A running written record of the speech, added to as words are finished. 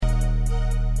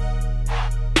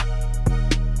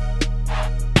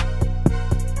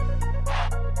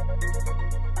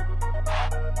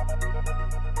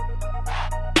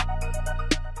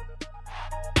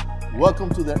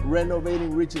Welcome to the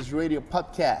Renovating Riches Radio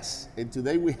podcast. And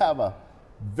today we have a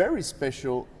very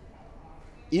special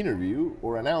interview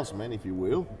or announcement, if you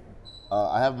will.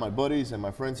 I have my buddies and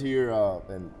my friends here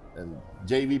and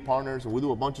JV partners, and we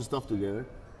do a bunch of stuff together.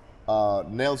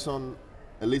 Nelson,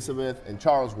 Elizabeth, and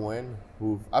Charles Nguyen,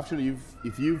 who actually,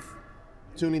 if you've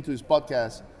tuned into this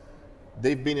podcast,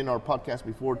 they've been in our podcast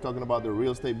before talking about their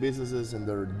real estate businesses and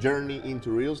their journey into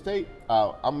real estate.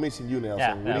 I'm missing you,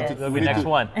 Nelson. Yeah, we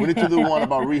need to do one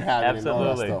about rehabbing and all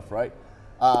that stuff, right?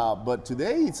 But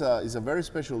today it's a very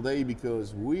special day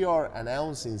because we are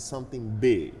announcing something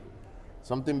big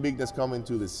that's coming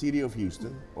to the city of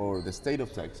Houston or the state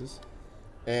of Texas,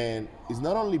 and it's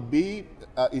not only big,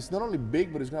 but it's going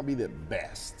to be the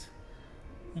best.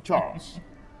 Charles,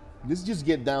 let's just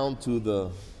get down to the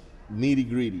nitty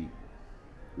gritty.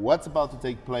 What's about to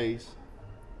take place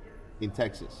in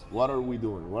Texas? What are we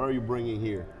doing? What are you bringing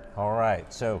here? All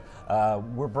right, so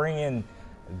we're bringing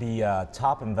the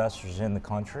top investors in the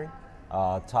country,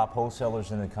 top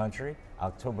wholesalers in the country,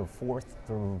 October 4th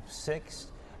through 6th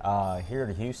here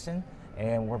to Houston,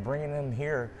 and we're bringing them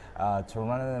here to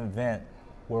run an event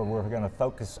where we're going to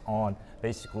focus on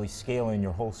basically scaling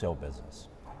your wholesale business.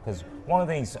 Because one of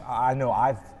the things I know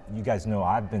you guys know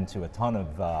I've been to a ton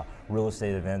of real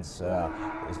estate events.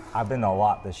 I've been to a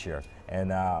lot this year, and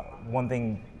one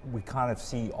thing we kind of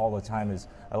see all the time is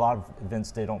a lot of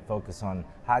events, they don't focus on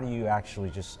how do you actually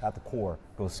just at the core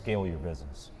go scale your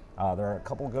business. There are a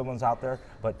couple of good ones out there,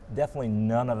 but definitely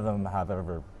none of them have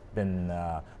ever been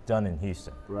done in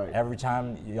Houston. Right. Every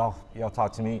time y'all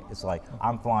talk to me, it's like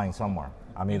I'm flying somewhere.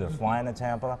 I'm either flying to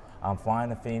Tampa, I'm flying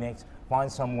to Phoenix, flying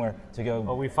somewhere to go.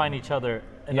 Well, we find each other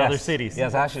in other cities.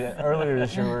 Yes, actually, earlier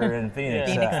this year we were in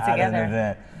Phoenix, at an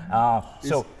event.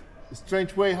 So, it's a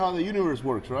strange way how the universe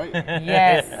works, right?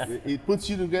 Yes. It puts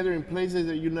you together in places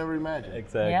that you never imagined.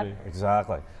 Exactly. Yep.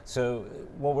 Exactly. So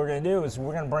what we're going to do is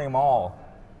we're going to bring them all,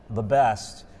 the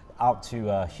best, out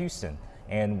to Houston,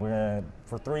 and we're going to,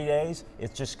 for 3 days,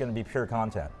 it's just going to be pure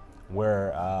content.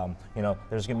 Where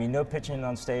there's going to be no pitching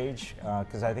on stage,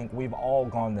 because I think we've all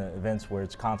gone to events where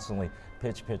it's constantly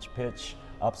pitch,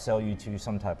 upsell you to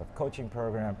some type of coaching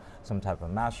program, some type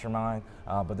of mastermind.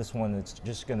 But this one, it's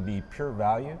just going to be pure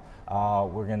value.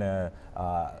 We're going to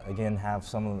again have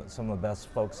some of the best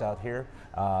folks out here,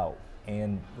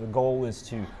 and the goal is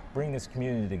to bring this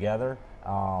community together,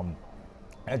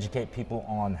 educate people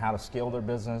on how to scale their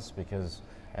business, because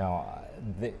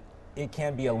it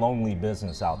can be a lonely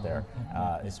business out there,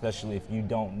 especially if you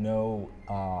don't know,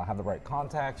 have the right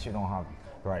contacts, you don't have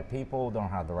the right people, don't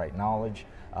have the right knowledge.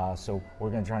 So we're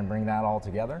going to try and bring that all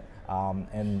together.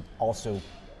 And also,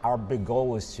 our big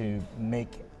goal is to make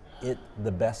it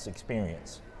the best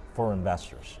experience for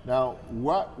investors. Now,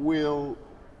 what will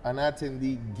an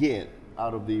attendee get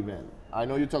out of the event? I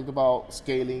know you talked about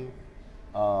scaling,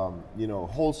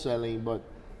 wholesaling, but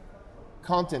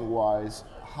content-wise,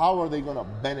 how are they going to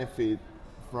benefit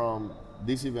from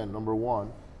this event, number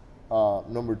one?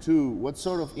 Number two, what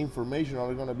sort of information are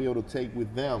they going to be able to take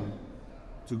with them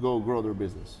to go grow their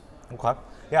business? Okay,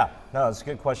 yeah, no, that's a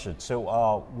good question.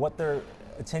 So what their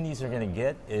attendees are going to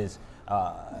get is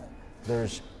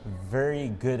there's very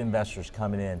good investors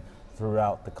coming in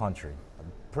throughout the country.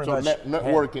 So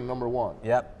networking, number one.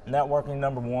 Yep, networking,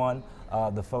 number one.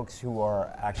 The folks who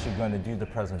are actually going to do the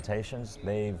presentations,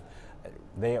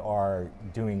 they are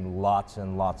doing lots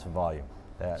and lots of volume.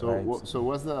 So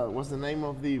what's the name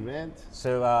of the event?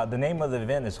 So the name of the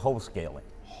event is Wholesaling.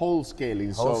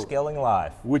 Wholesaling. Wholesaling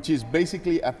Live. Which is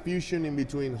basically a fusion in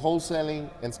between wholesaling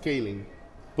and scaling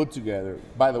put together.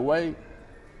 By the way,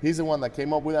 he's the one that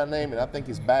came up with that name, and I think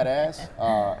it's badass.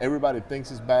 Everybody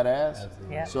thinks it's badass.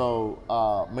 Yeah.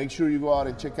 So make sure you go out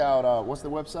and check out, what's the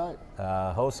website?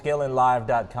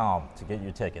 Wholesalinglive.com to get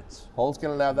your tickets.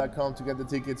 Wholesalinglive.com to get the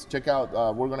tickets. Check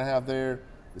out, we're going to have there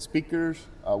the speakers,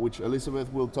 which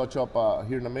Elizabeth will touch up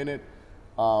here in a minute.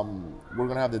 We're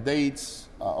going to have the dates,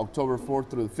 October 4th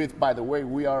through the 5th. By the way,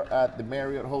 we are at the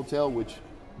Marriott Hotel, which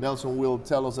Nelson will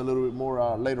tell us a little bit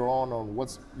more later on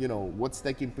what's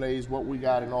taking place, what we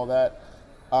got, and all that.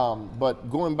 But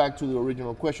going back to the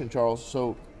original question, Charles,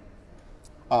 so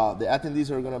the attendees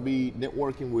are going to be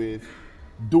networking with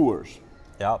doers.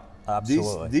 Yep,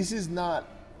 absolutely. This is not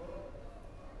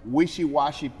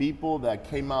wishy-washy people that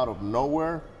came out of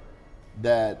nowhere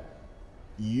that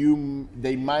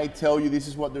they might tell you this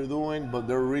is what they're doing, but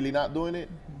they're really not doing it.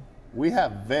 We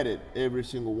have vetted every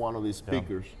single one of these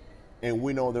speakers, and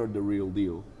we know they're the real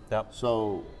deal. Yep.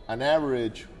 So an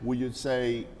average, would you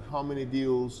say how many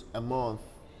deals a month?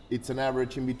 It's an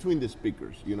average in between the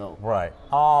speakers, Right.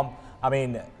 I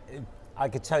mean, I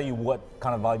could tell you what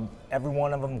kind of volume. Every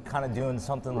one of them kind of doing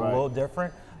something a little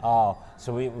different.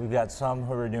 So we've got some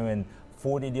who are doing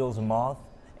 40 deals a month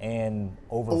and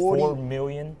over 4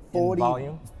 million in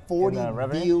volume. 40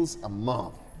 revenue. deals a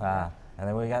month. And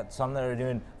then we got some that are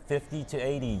doing 50 to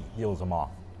 80 deals a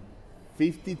month.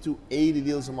 50 to 80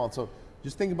 deals a month. So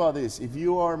just think about this. If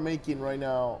you are making right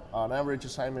now an average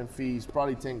assignment fee is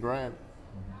probably 10 grand,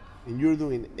 and you're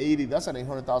doing 80, that's an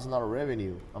 $800,000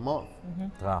 revenue a month.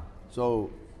 So,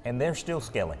 and they're still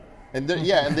scaling. And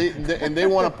they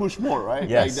want to push more, right?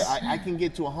 Yes. Like I can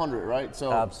get to 100, right?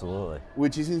 So absolutely.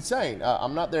 Which is insane.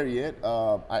 I'm not there yet.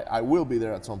 I will be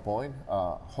there at some point,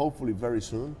 hopefully very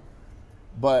soon.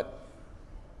 But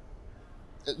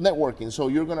networking. So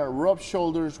you're gonna rub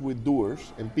shoulders with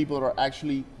doers and people that are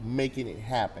actually making it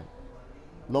happen.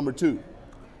 Number two.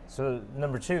 So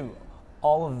number two,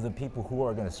 all of the people who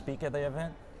are going to speak at the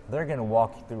event, they're going to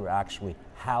walk you through actually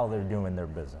how they're doing their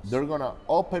business. They're going to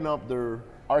open up their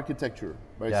architecture,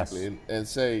 basically, and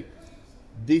say,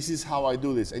 this is how I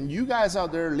do this. And you guys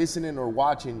out there listening or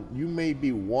watching, you may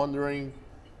be wondering,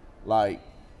 like,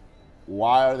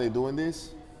 why are they doing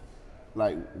this?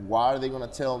 Like, why are they going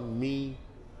to tell me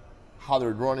how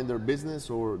they're running their business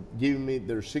or giving me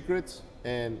their secrets?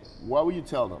 And why would you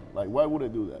tell them? Like, why would I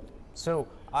do that? So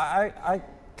I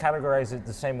categorize it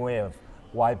the same way of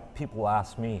why people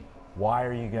ask me, why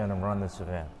are you going to run this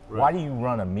event? Right. Why do you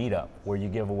run a meetup where you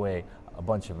give away a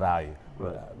bunch of value?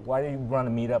 Right. Why do you run a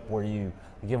meetup where you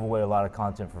give away a lot of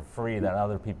content for free that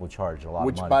other people charge a lot of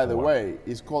money for? Which, by the way,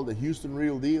 is called the Houston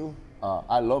Real Deal.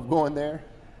 I love going there.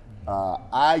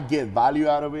 I get value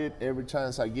out of it every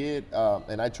chance I get,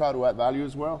 and I try to add value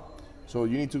as well. So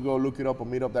you need to go look it up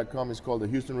on meetup.com. It's called the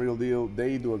Houston Real Deal.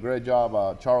 They do a great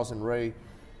job. Charles and Ray.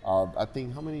 I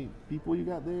think, how many people you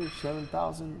got there?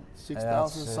 7,000,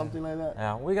 6,000, something like that?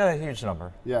 Yeah, we got a huge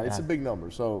number. Yeah, it's a big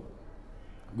number. So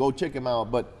go check them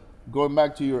out. But going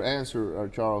back to your answer,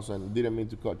 Charles, and didn't mean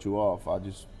to cut you off. I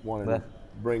just wanted to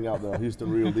bring out the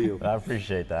Houston Real Deal. I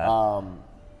appreciate that.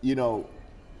 You know,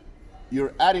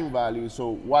 you're adding value. So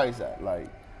why is that? Like,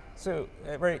 so,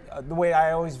 Ray, the way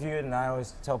I always view it, and I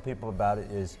always tell people about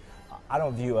it, is I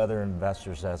don't view other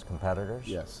investors as competitors.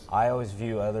 Yes. I always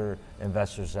view other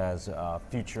investors as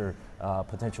future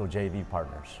potential JV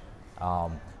partners.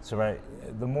 So, right,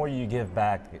 the more you give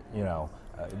back, you know,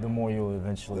 the more you'll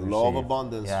eventually receive. The law of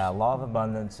abundance. Yeah, law of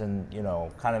abundance, and you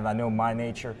know, kind of I know my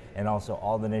nature, and also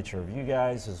all the nature of you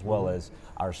guys, as well as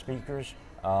our speakers.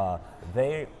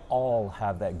 They all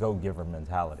have that go-giver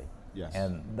mentality. Yes.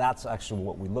 And that's actually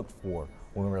what we looked for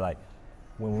when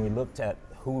we looked at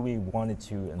who we wanted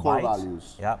to invite. Core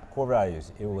values. Yeah, core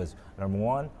values. It was, number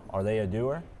one, are they a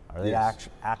doer? Are they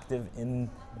active in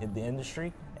the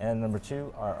industry? And number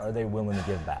two, are they willing to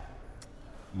give back?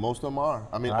 Most of them are.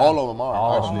 I mean, all of them are.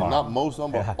 All actually, of them are. Not most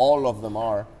of them, but all of them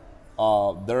are.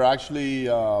 They're actually,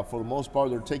 for the most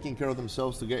part, they're taking care of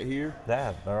themselves to get here.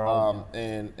 Yeah, they're all.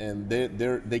 And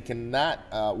they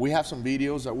cannot. We have some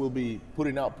videos that we'll be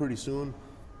putting out pretty soon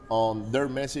on their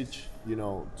message, you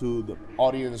know, to the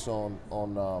audience on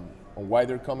why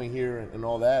they're coming here and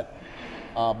all that.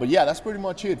 But yeah, that's pretty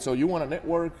much it. So you want to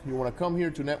network, you want to come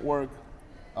here to network,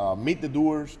 meet the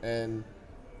doers, and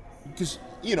because,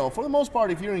 you know, for the most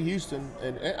part, if you're in Houston,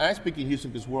 and I speak in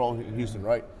Houston because we're all in Houston,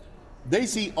 right? They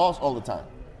see us all the time.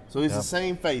 So it's the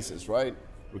same faces, right?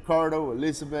 Ricardo,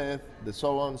 Elizabeth, the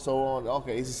so on, so on.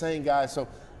 Okay, it's the same guy. So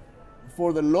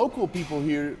for the local people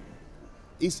here,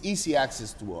 it's easy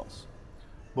access to us.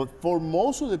 But for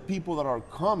most of the people that are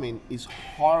coming, it's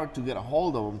hard to get a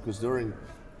hold of them because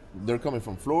they're coming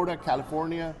from Florida,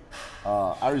 California,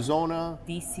 Arizona,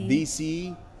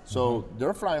 DC. So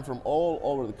they're flying from all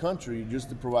over the country just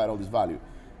to provide all this value.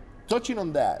 Touching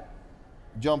on that,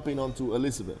 jumping onto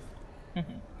Elizabeth,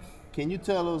 can you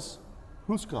tell us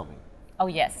who's coming? Oh,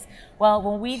 yes. Well,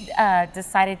 when we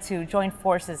decided to join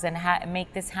forces and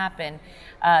make this happen,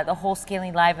 the whole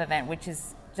Scaling Live event, which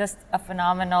is just a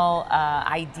phenomenal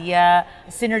idea,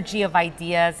 synergy of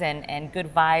ideas and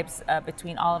good vibes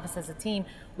between all of us as a team,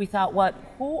 we thought,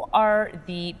 who are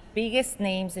the biggest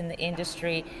names in the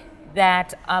industry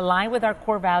that align with our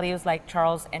core values, like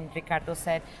Charles and Ricardo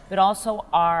said, but also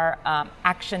are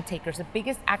action takers, the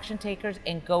biggest action takers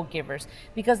and go-givers,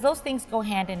 because those things go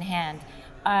hand in hand.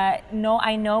 I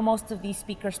know most of these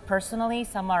speakers personally.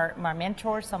 Some are my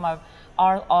mentors, some are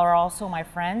also my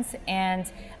friends, and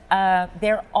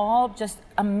they're all just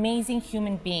amazing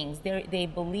human beings. They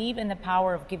believe in the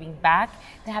power of giving back.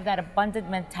 They have that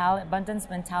abundance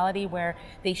mentality where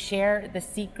they share the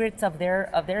secrets of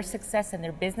their success and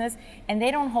their business, and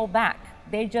they don't hold back.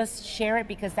 They just share it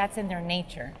because that's in their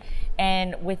nature.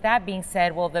 And with that being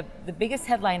said, well, the biggest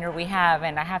headliner we have,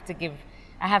 and I have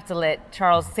to let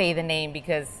Charles say the name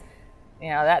because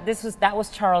that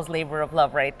was Charles' labor of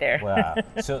love right there. Wow.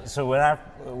 So when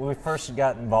we first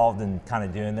got involved in kind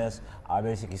of doing this, I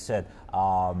basically said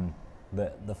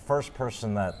the first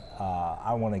person that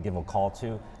I want to give a call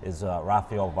to is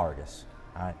Rafael Vargas,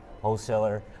 all right?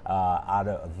 Wholesaler out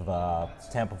of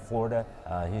Tampa, Florida.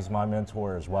 He's my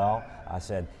mentor as well. I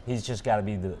said he's just got to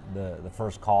be the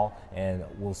first call, and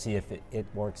we'll see if it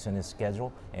works in his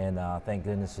schedule. And thank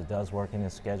goodness it does work in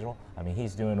his schedule. I mean,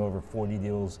 he's doing over 40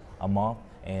 deals a month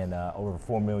and over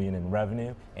 $4 million in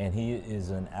revenue, and he is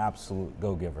an absolute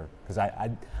go-giver. Because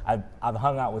I've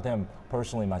hung out with him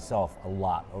personally myself a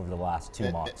lot over the last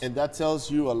 2 months. And that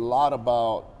tells you a lot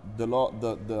about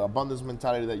the abundance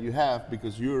mentality that you have,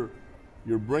 because you're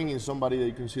bringing somebody that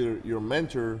you consider your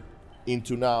mentor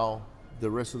into now the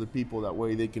rest of the people. That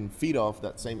way they can feed off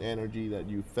that same energy that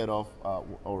you fed off,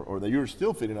 or that you're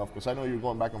still feeding off, because I know you're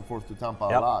going back and forth to Tampa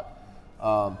a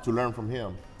lot to learn from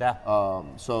him. Yeah.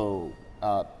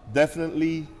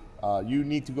 Definitely you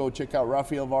need to go check out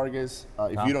Rafael Vargas.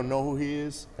 If you don't know who he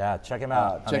is, check him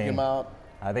out. Check him out.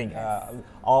 I think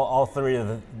all three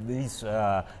of these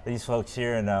folks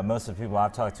here, and most of the people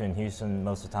I've talked to in Houston,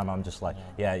 most of the time I'm just like,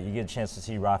 yeah, you get a chance to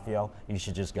see Rafael, you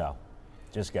should just go.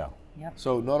 Just go. Yep.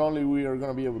 So not only we are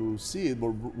going to be able to see it, but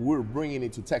we're bringing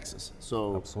it to Texas.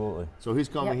 So absolutely. So he's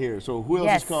coming here. So who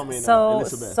else is coming?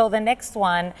 Elizabeth. So the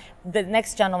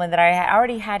next gentleman that I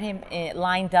already had him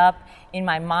lined up in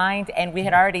my mind, and we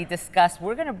had already discussed.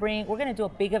 We're going to do a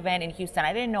big event in Houston.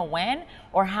 I didn't know when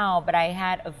or how, but I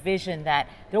had a vision that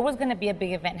there was going to be a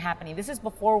big event happening. This is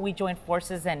before we joined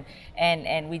forces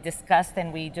and we discussed,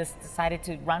 and we just decided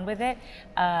to run with it.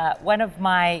 One of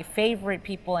my favorite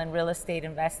people in real estate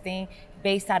investing,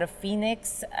 based out of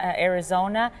Phoenix,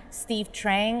 Arizona, Steve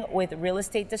Trang with Real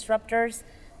Estate Disruptors.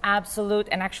 Absolute,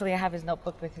 and actually I have his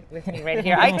notebook with me right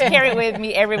here. I carry it with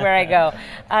me everywhere I go.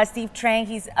 Steve Trang,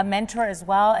 he's a mentor as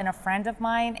well and a friend of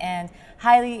mine, and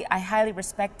I highly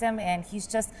respect him, and he's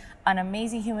just an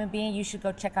amazing human being. You should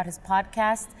go check out his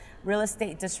podcast, Real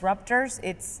Estate Disruptors.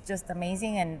 It's just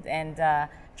amazing, and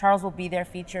Charles will be there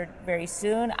featured very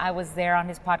soon. I was there on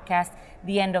his podcast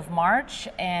the end of March,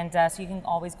 and so you can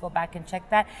always go back and check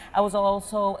that. I was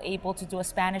also able to do a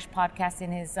Spanish podcast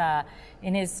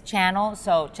in his channel,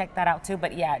 so check that out too.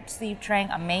 But yeah, Steve Trang,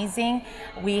 amazing.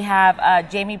 We have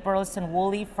Jamie Burleson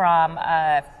Woolley from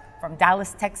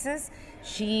Dallas, Texas.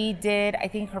 She did, I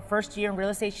think, her first year in real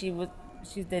estate.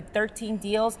 She did 13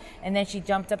 deals, and then she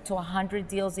jumped up to 100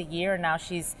 deals a year, and now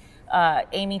she's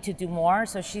aiming to do more.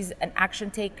 So she's an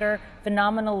action taker,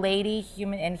 phenomenal lady,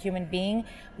 human being.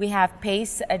 We have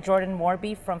Pace, Jordan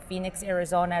Morby from Phoenix,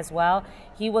 Arizona as well.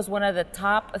 He was one of the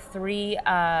top 3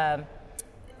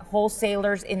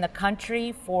 wholesalers in the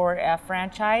country for a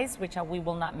franchise, which we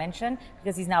will not mention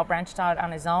because he's now branched out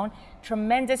on his own.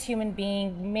 Tremendous human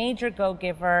being, major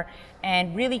go-giver,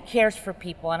 and really cares for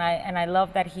people. And I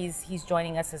love that he's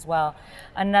joining us as well.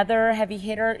 Another heavy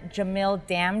hitter, Jamil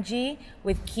Damji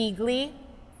with Keighley,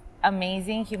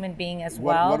 amazing human being as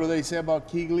well. What do they say about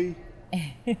Keighley?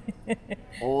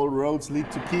 All roads lead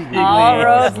to Keighley. All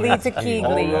roads lead to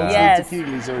Keighley. All roads lead to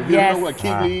Keighley. So if you don't know what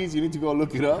Keighley is, you need to go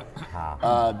look it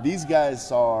up. These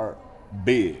guys are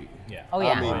big. Yeah. Oh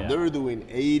yeah. I mean, they're doing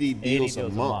 80 deals a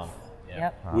month.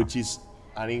 Yep. Which is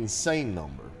an insane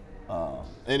number.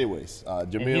 Anyways,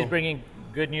 Jamil. And he's bringing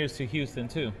good news to Houston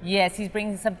too. Yes, he's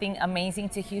bringing something amazing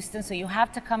to Houston. So you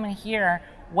have to come and hear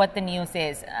what the news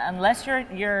is. Unless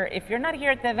if you're not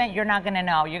here at the event, you're not gonna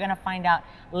know. You're gonna find out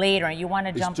later. You want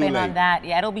to jump in on that.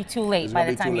 Yeah, it'll be too late by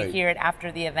the time you hear it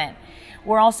after the event.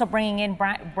 We're also bringing in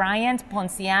Bryant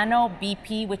Ponciano,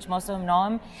 BP, which most of them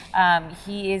know him.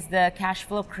 He is the cash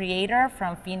flow creator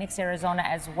from Phoenix, Arizona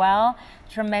as well.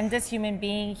 Tremendous human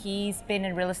being. He's been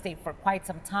in real estate for quite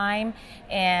some time,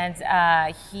 and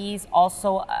he's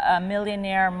also a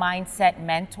millionaire mindset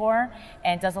mentor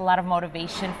and does a lot of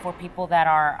motivation for people that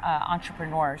are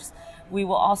entrepreneurs. We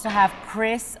will also have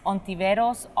Chris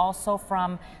Ontiveros, also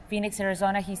from Phoenix,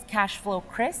 Arizona. He's Cash Flow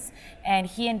Chris, and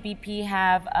he and BP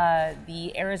have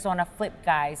the Arizona Flip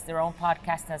Guys, their own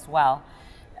podcast as well,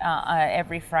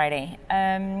 every Friday.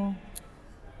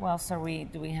 What else do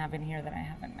we have in here that I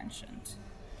haven't mentioned?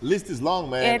 List is long,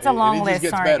 man. It's a long list.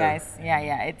 Sorry, better. Guys. Yeah.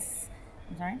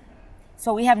 I'm sorry.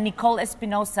 So we have Nicole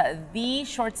Espinosa, the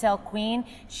short sale queen.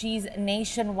 She's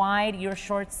nationwide, your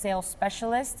short sale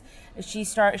specialist.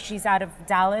 She's out of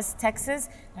Dallas, Texas.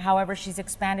 However, she's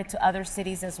expanded to other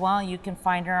cities as well. You can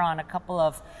find her on a couple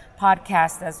of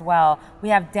podcasts as well. We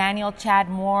have Daniel Chad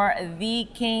Moore, the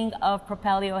king of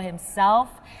Propelio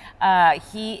himself.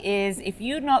 He is, if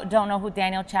you don't know who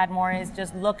Daniel Chad Moore is,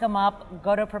 just look him up.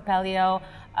 Go to Propelio's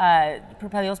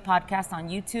podcast on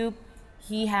YouTube.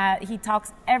 He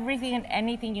talks everything and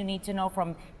anything you need to know,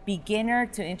 from beginner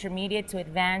to intermediate to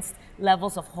advanced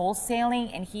levels of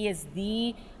wholesaling, and he is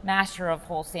the master of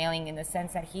wholesaling in the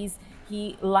sense that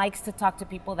he likes to talk to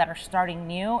people that are starting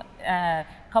new. A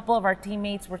couple of our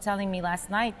teammates were telling me last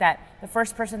night that the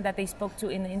first person that they spoke to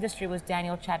in the industry was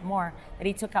Daniel Chad Moore, that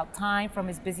he took out time from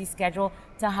his busy schedule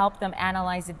to help them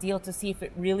analyze a deal to see if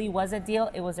it really was a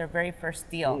deal. It was their very first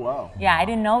deal. Oh, wow. Yeah, I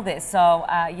didn't know this. So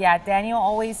Daniel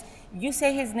always, you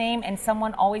say his name and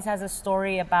someone always has a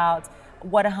story about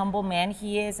what a humble man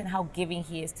he is and how giving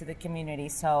he is to the community.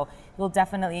 So he'll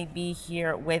definitely be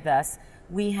here with us.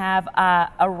 We have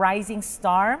a rising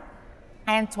star,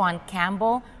 Antoine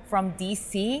Campbell from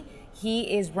DC.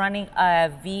 He is running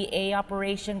a VA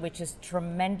operation, which is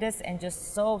tremendous and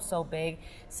just so big.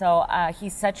 So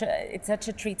it's such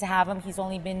a treat to have him. He's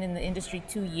only been in the industry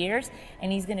 2 years,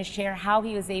 and he's going to share how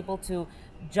he was able to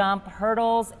jump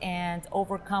hurdles and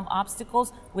overcome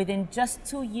obstacles within just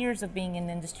 2 years of being in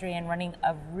the industry and running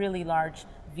a really large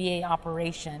VA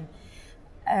operation.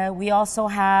 We also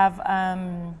have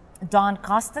Don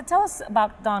Costa. Tell us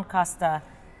about Don Costa.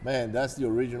 Man, that's the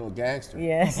original gangster.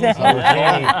 Yes.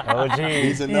 OG.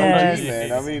 He's an OG,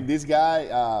 man. I mean, this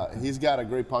guy, he's got a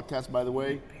great podcast, by the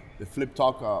way, the Flip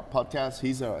Talk podcast.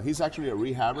 He's actually a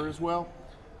rehabber as well,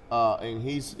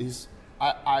 and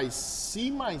I see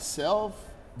myself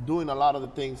doing a lot of the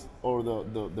things or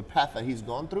the path that he's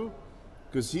gone through,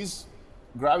 because he's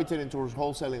gravitating towards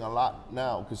wholesaling a lot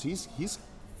now, because he's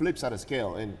flips at a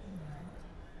scale, and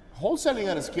wholesaling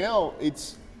at a scale,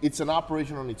 it's an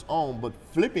operation on its own, but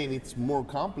flipping, it's more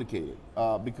complicated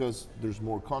because there's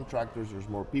more contractors, there's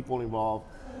more people involved.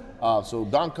 So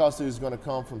Don Costa is going to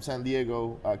come from San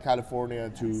Diego,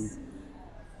 California, to,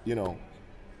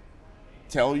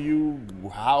 tell you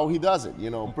how he does it,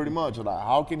 pretty much. Like,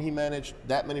 how can he manage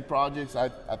that many projects? I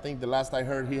think the last I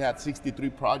heard, he had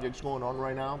 63 projects going on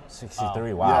right now.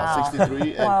 63, wow. Yeah,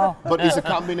 63. Wow. But it's a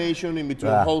combination in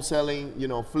between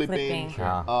wholesaling, flipping.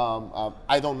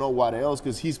 I don't know what else,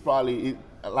 because he's probably,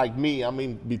 like me, I'm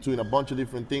in between a bunch of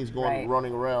different things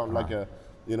running around like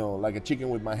a chicken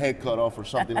with my head cut off or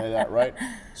something like that, right?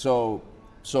 So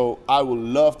I would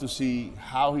love to see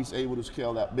how he's able to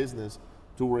scale that business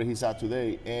to where he's at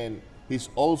today. And he's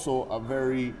also a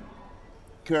very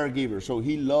caregiver, so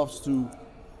he loves to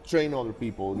train other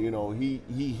people.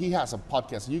 He has a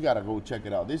podcast. You gotta go check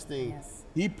it out. This thing,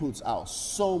 he puts out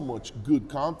so much good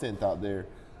content out there.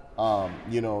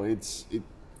 It's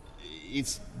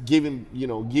giving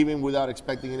without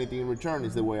expecting anything in return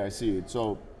is the way I see it.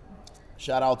 So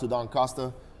shout out to Don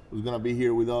Costa, who's gonna be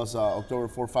here with us October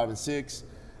 4, 5, and 6.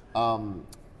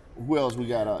 Who else we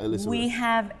got, Elizabeth? We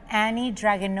have Annie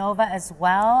Dragonova as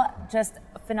well. Just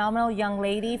a phenomenal young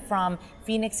lady from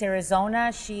Phoenix,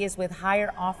 Arizona. She is with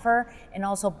Higher Offer and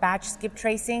also Batch Skip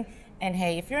Tracing. And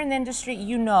hey, if you're in the industry,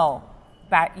 you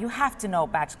have to know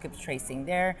Batch Skip Tracing.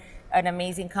 They're an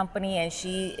amazing company, and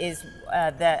she is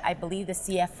I believe the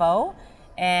CFO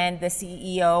and the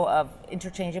CEO of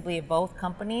interchangeably of both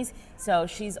companies. So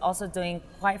she's also doing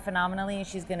quite phenomenally, and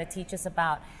she's going to teach us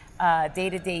about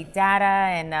day-to-day data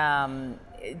and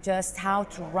just how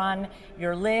to run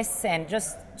your lists and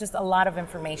just a lot of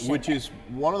information. Which is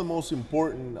one of the most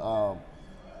important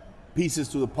pieces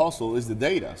to the puzzle is the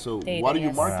data. So what do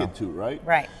you market to, right?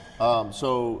 Right.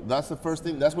 So that's the first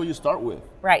thing. That's what you start with.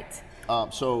 Right.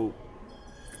 So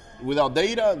without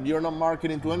data, you're not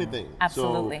marketing to anything.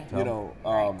 Absolutely.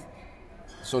 So,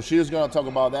 so she's going to talk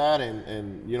about that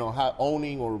and how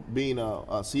owning or being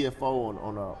a CFO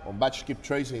on Batch Skip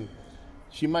Tracing.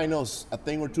 She might know a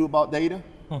thing or two about data,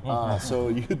 so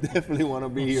you definitely want to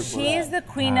be here for that. She is the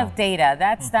queen of data.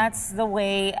 That's the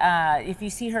way. If you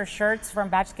see her shirts from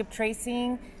Batch Skip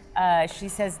Tracing, she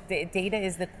says data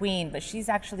is the queen, but she's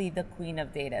actually the queen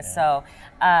of data. Yeah. So,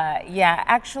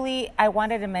 actually, I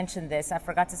wanted to mention this. I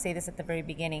forgot to say this at the very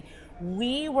beginning.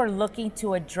 We were looking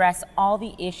to address all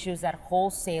the issues that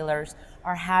wholesalers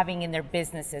are having in their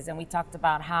businesses, and we talked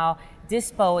about how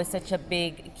dispo is such a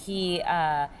big key.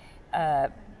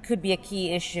 Could be a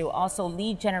key issue. Also,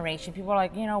 lead generation. People are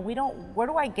like, where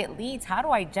do I get leads? How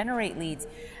do I generate leads?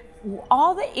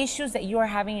 All the issues that you are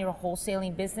having in your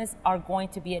wholesaling business are going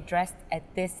to be addressed at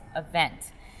this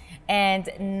event. And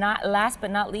not last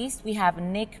but not least, we have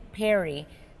Nick Perry.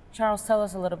 Charles, tell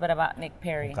us a little bit about Nick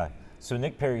Perry. Okay. So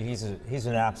Nick Perry, he's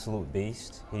an absolute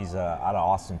beast. He's out of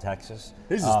Austin, Texas.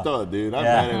 He's a stud, dude.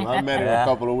 I met him a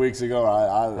couple of weeks ago.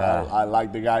 I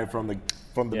like the guy from the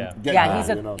get-go.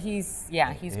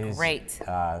 Yeah, he's great.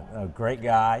 A great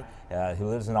guy. He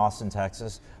lives in Austin,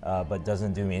 Texas, but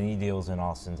doesn't do any deals in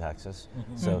Austin, Texas.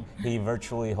 So he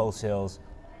virtually wholesales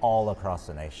all across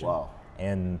the nation. Wow.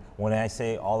 And when I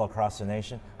say all across the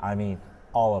nation, I mean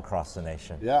all across the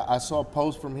nation. Yeah, I saw a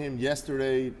post from him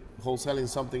yesterday wholesaling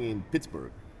something in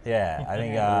Pittsburgh. Yeah, I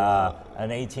think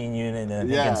an 18 unit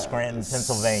in Scranton,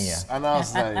 Pennsylvania. And I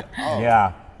was like, oh.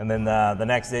 Yeah, and then the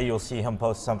next day you'll see him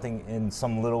post something in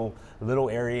some little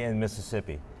area in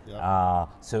Mississippi. Yep.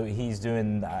 So he's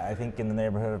doing, I think, in the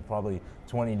neighborhood of probably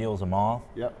 20 deals a month.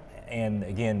 Yep. And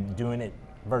again, doing it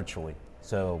virtually.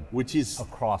 So which is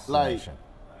across the like, nation.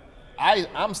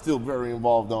 I'm still very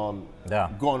involved on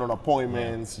going on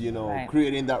appointments,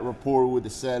 creating that rapport with the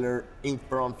seller, in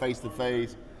front, face to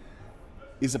face.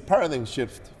 It's a paradigm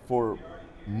shift for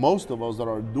most of us that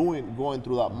are going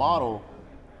through that model,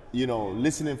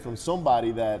 listening from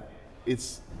somebody that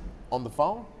it's on the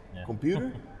phone,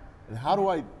 computer, and how do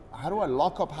I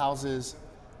lock up houses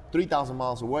 3,000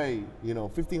 miles away,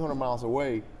 1,500 miles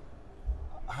away,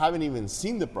 haven't even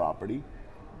seen the property.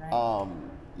 Right.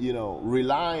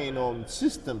 Relying on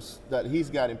systems that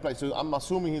he's got in place. So I'm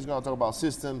assuming he's going to talk about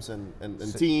systems and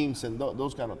teams and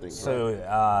those kind of things. So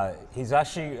right? He's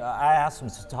actually, I asked him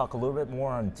to talk a little bit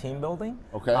more on team building.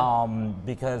 Okay.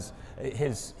 Because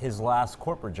his last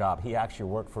corporate job, he actually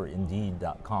worked for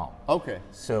Indeed.com. Okay.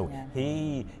 So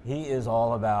he is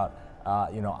all about,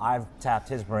 I've tapped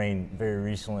his brain very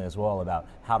recently as well about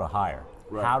how to hire,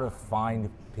 how to find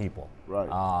people.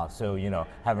 Right. So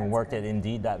having worked at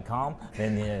Indeed.com,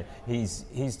 then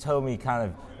he's told me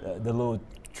kind of the little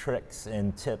tricks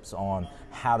and tips on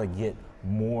how to get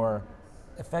more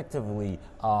effectively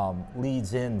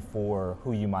leads in for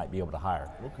who you might be able to hire.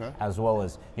 Okay. As well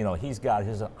as he's got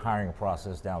his hiring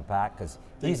process down pat because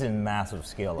he's in massive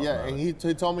scale. Yeah, and he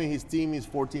told me his team is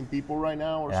 14 people right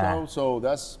now or so. So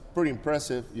that's pretty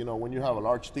impressive. When you have a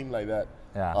large team like that.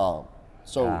 Yeah.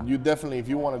 You definitely, if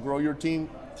you want to grow your team,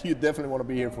 you definitely want to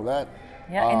be here for that.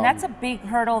 Yeah, and that's a big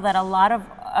hurdle that a lot of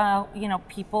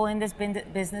people in this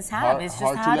business have. It's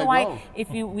just how do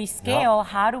we scale,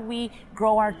 how do we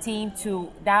grow our team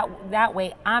to that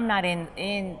way I'm not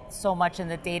in so much in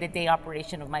the day-to-day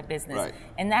operation of my business. Right.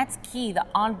 And that's key, the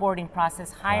onboarding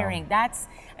process, hiring.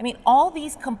 All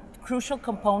these crucial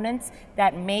components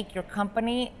that make your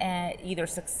company either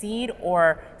succeed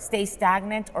or stay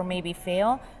stagnant or maybe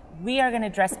fail. We are going to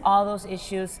address all those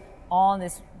issues on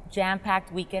this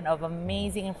jam-packed weekend of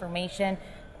amazing information,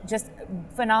 just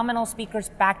phenomenal speakers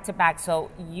back to back. So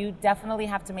you definitely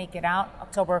have to make it out.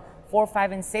 October 4,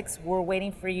 5, and 6, we're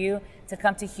waiting for you to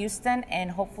come to Houston, and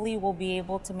hopefully we'll be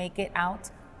able to make it out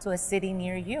to a city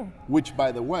near you. Which,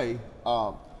 by the way,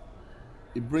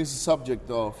 it brings the subject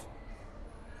of,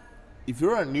 if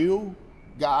you're a new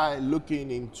guy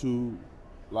looking into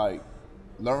learn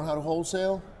how to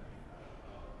wholesale,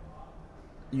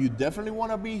 you definitely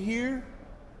want to be here,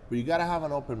 but you got to have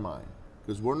an open mind,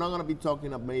 because we're not going to be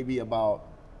talking maybe about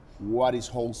what is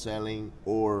wholesaling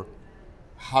or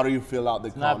how do you fill out the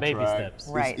contract. Not baby steps.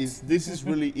 Right. This is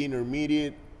really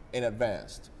intermediate and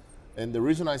advanced. And the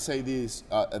reason I say this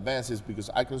advanced is because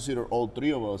I consider all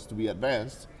three of us to be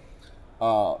advanced,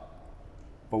 but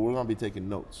we're going to be taking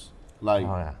notes.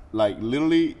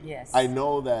 Literally, yes. I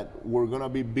know that we're going to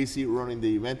be busy running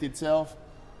the event itself,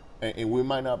 and we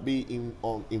might not be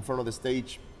in front of the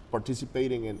stage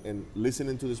participating and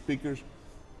listening to the speakers,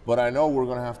 but I know we're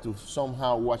gonna have to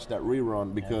somehow watch that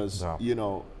rerun because I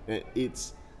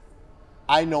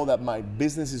know that my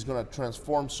business is gonna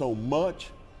transform so much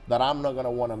that I'm not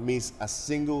gonna wanna miss a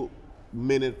single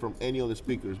minute from any of the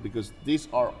speakers, because these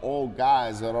are all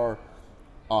guys that are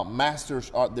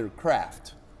masters at their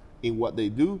craft in what they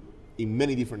do in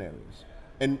many different areas.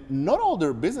 And not all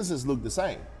their businesses look the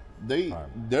same.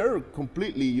 They're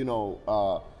completely,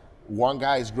 one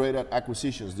guy is great at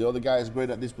acquisitions, the other guy is great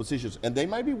at dispositions, and they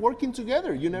might be working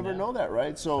together. You never know that,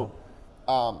 right? So,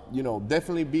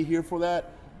 definitely be here for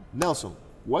that. Nelson,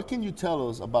 what can you tell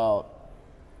us about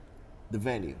the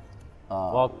venue?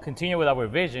 Well, continue with our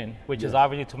vision, which is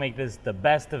obviously to make this the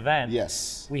best event.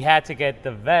 Yes. We had to get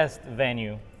the best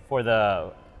venue for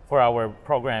our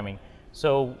programming.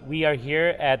 So we are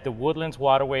here at the Woodlands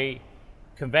Waterway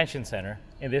Convention Center,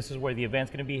 and this is where the event's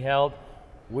going to be held.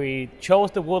 We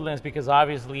chose the Woodlands because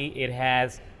obviously it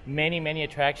has many, many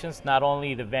attractions, not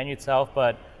only the venue itself,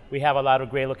 but we have a lot of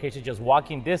great locations just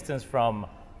walking distance from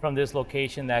from this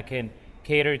location that can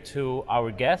cater to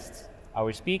our guests,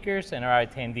 our speakers, and our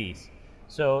attendees.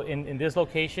 So in this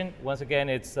location, once again,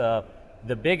 it's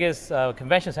the biggest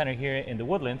convention center here in the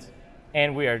Woodlands,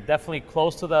 and we are definitely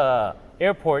close to the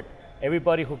airport.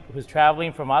 Everybody who's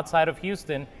traveling from outside of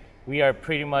Houston, we are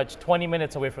pretty much 20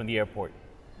 minutes away from the airport.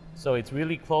 So it's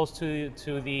really close to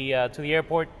the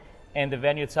airport, and the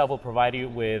venue itself will provide you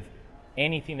with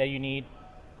anything that you need.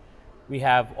 We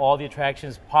have all the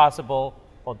attractions possible,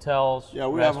 hotels, Yeah,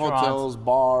 we restaurants, have hotels,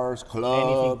 bars, clubs.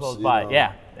 anything close by.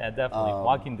 Yeah, definitely,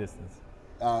 walking distance.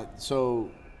 So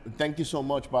thank you so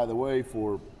much, by the way,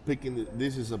 for picking.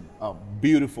 This is a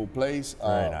beautiful place.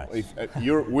 Very nice.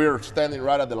 We're standing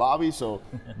right at the lobby, so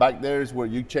back there is where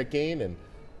you check in, and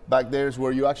back there is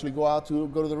where you actually go out to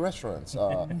go to the restaurants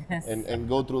and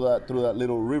go through that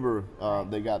little river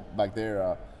they got back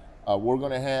there. We're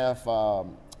gonna have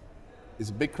it's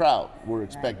a big crowd. We're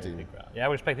expecting. Big crowd. Yeah,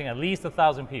 we're expecting at least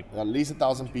 1,000 people. At least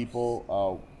 1,000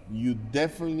 people. You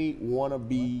definitely want to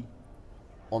be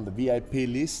on the VIP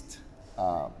list.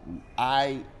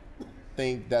 I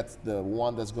think that's the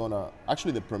one that's gonna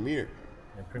actually the premier.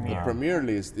 The premier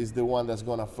list is the one that's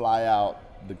gonna fly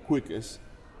out the quickest.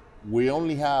 We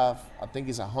only have, I think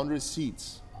it's 100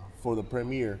 seats for the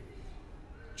premier.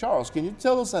 Charles, can you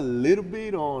tell us just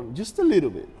a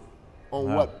little bit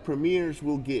on what premiers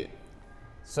will get?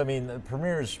 So I mean, the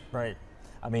premiers, right?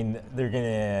 I mean, they're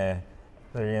gonna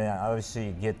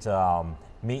obviously get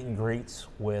meet and greets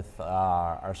with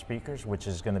our speakers, which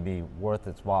is going to be worth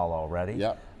its while already.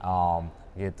 Yeah.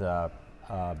 Get the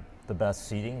best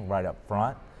seating right up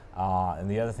front. And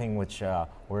the other thing which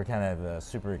we're kind of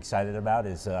super excited about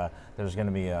is there's going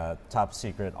to be a top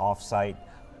secret off-site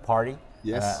party.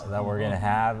 Yes. That we're going to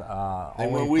have.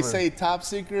 And when we say top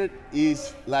secret,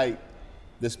 is like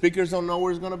the speakers don't know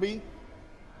where it's going to be.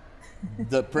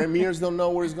 The premiers don't know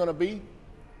where it's going to be.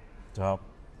 So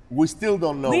we still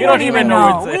don't know. We don't even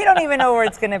know. We don't even know where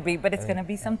it's going to be, but it's going to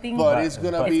be something. But it's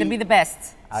going to be the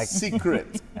best.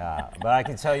 Secret. But I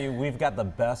can tell you, we've got the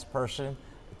best person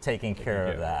taking care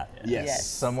of that. Yes.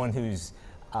 Someone who's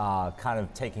kind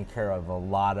of taking care of a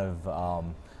lot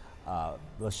of,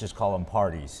 let's just call them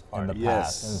parties in the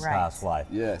past, in his past life.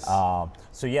 Yes.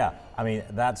 So yeah, I mean,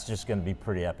 that's just going to be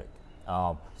pretty epic.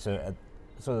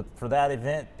 So for that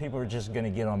event, people are just going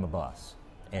to get on the bus,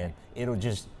 and it'll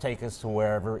just take us to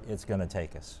wherever it's going to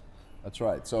take us. That's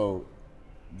right. So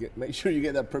make sure you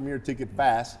get that premier ticket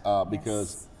fast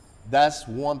because that's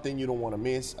one thing you don't want to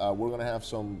miss. We're going to have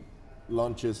some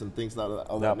lunches and things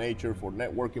of that nature for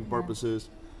networking purposes.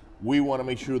 We want to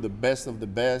make sure the best of the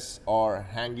best are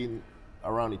hanging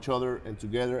around each other and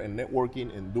together and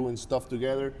networking and doing stuff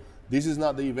together. This is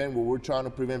not the event where we're trying to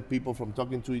prevent people from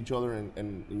talking to each other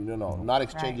and not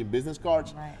exchanging business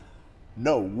cards. Right.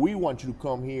 No, we want you to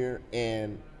come here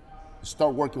and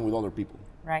start working with other people.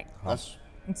 Right.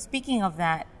 And speaking of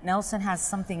that, Nelson has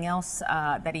something else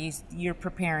that you're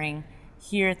preparing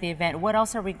here at the event. What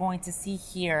else are we going to see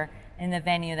here in the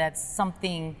venue that's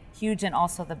something huge and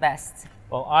also the best?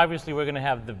 Well, obviously we're going to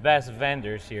have the best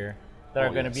vendors here that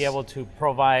are going to be able to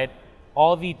provide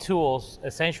all the tools,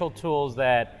 essential tools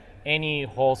that any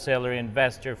wholesaler,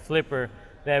 investor, flipper,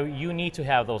 that you need to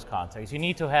have those contacts. You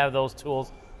need to have those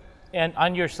tools and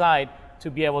on your side to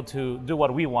be able to do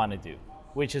what we want to do,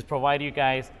 which is provide you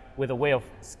guys with a way of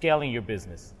scaling your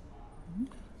business.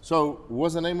 So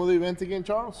what's the name of the event again,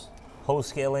 Charles?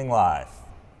 Wholesaling Live.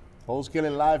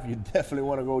 Wholesaling Live, you definitely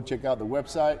want to go check out the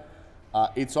website.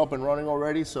 It's up and running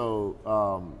already, so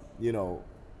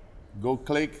go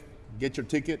click, get your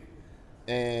ticket,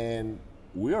 and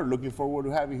we are looking forward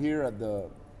to have you here at the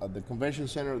Convention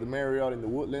Center of the Marriott in the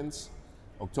Woodlands,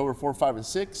 October 4, 5, and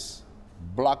 6.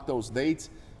 Block those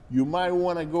dates. You might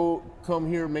want to come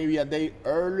here maybe a day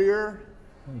earlier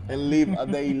and leave a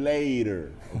day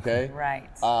later, okay? Right.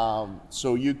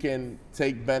 So you can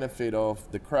take benefit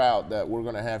of the crowd that we're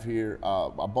going to have here,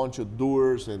 a bunch of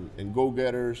doers and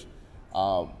go-getters.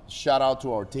 Shout out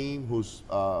to our team who's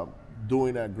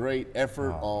doing a great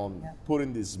effort on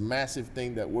putting this massive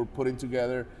thing that we're putting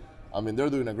together. I mean, they're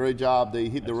doing a great job. They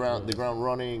hit the ground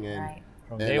running, and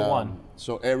from day one.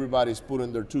 So everybody's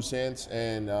putting their 2 cents,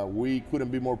 and we couldn't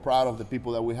be more proud of the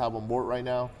people that we have on board right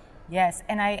now. Yes,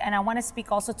 and I want to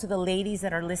speak also to the ladies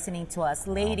that are listening to us.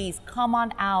 Ladies, come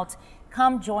on out.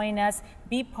 Come join us,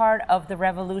 be part of the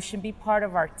revolution, be part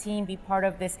of our team, be part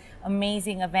of this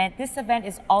amazing event. This event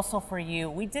is also for you.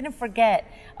 We didn't forget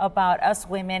about us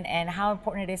women and how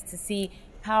important it is to see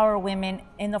power women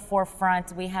in the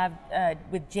forefront. We have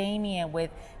with Jamie and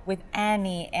with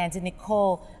Annie and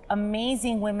Nicole,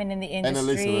 amazing women in the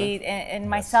industry, and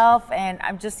myself, and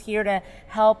I'm just here to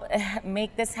help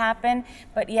make this happen.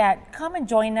 But yeah, come and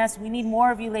join us. We need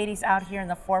more of you ladies out here in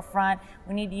the forefront.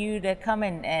 We need you to come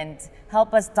and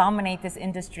help us dominate this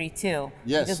industry too.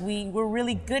 Yes. Because we're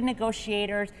really good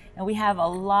negotiators, and we have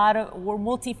we're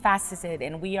multifaceted,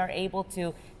 and we are able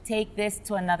to take this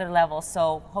to another level.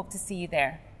 So hope to see you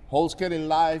there. Wholesaling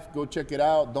Live, go check it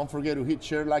out. Don't forget to hit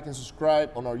share, like, and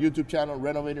subscribe on our YouTube channel,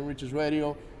 Renovating Riches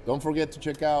Radio. Don't forget to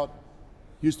check out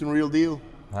Houston Real Deal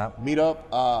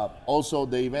Meetup. Also,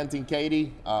 the event in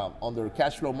Katy under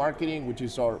Cashflow Marketing, which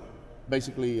is our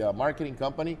basically marketing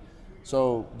company.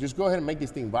 So just go ahead and make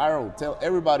this thing viral. Tell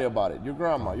everybody about it. Your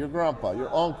grandma, your grandpa,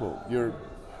 your uncle, your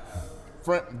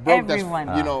friend, broke everyone.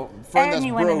 That's, friend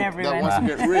anyone that's broke that wants to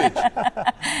get rich.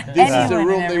 This is the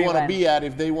room they want to be at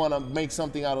if they want to make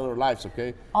something out of their lives,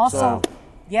 okay? Also,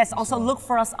 yes, also look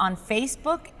for us on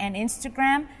Facebook and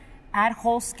Instagram at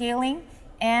Wholescaling,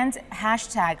 and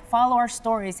follow our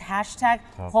stories,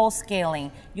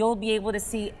 #Wholescaling. You'll be able to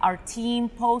see our team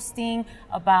posting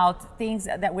about things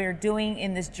that we're doing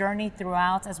in this journey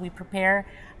throughout as we prepare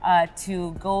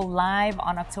to go live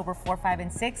on October 4, 5,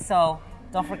 and 6. So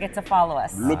don't forget to follow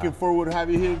us. Looking forward to have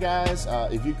you here, guys.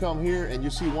 If you come here and you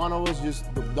see one of us, just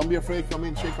don't be afraid. Come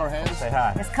in, shake our hands. Say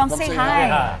hi. Just come say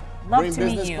hi. Love Bring to meet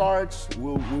business you. cards.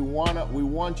 We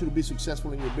want you to be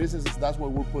successful in your business. That's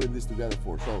what we're putting this together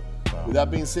for. So with that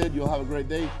being said, you'll have a great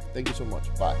day. Thank you so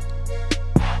much. Bye.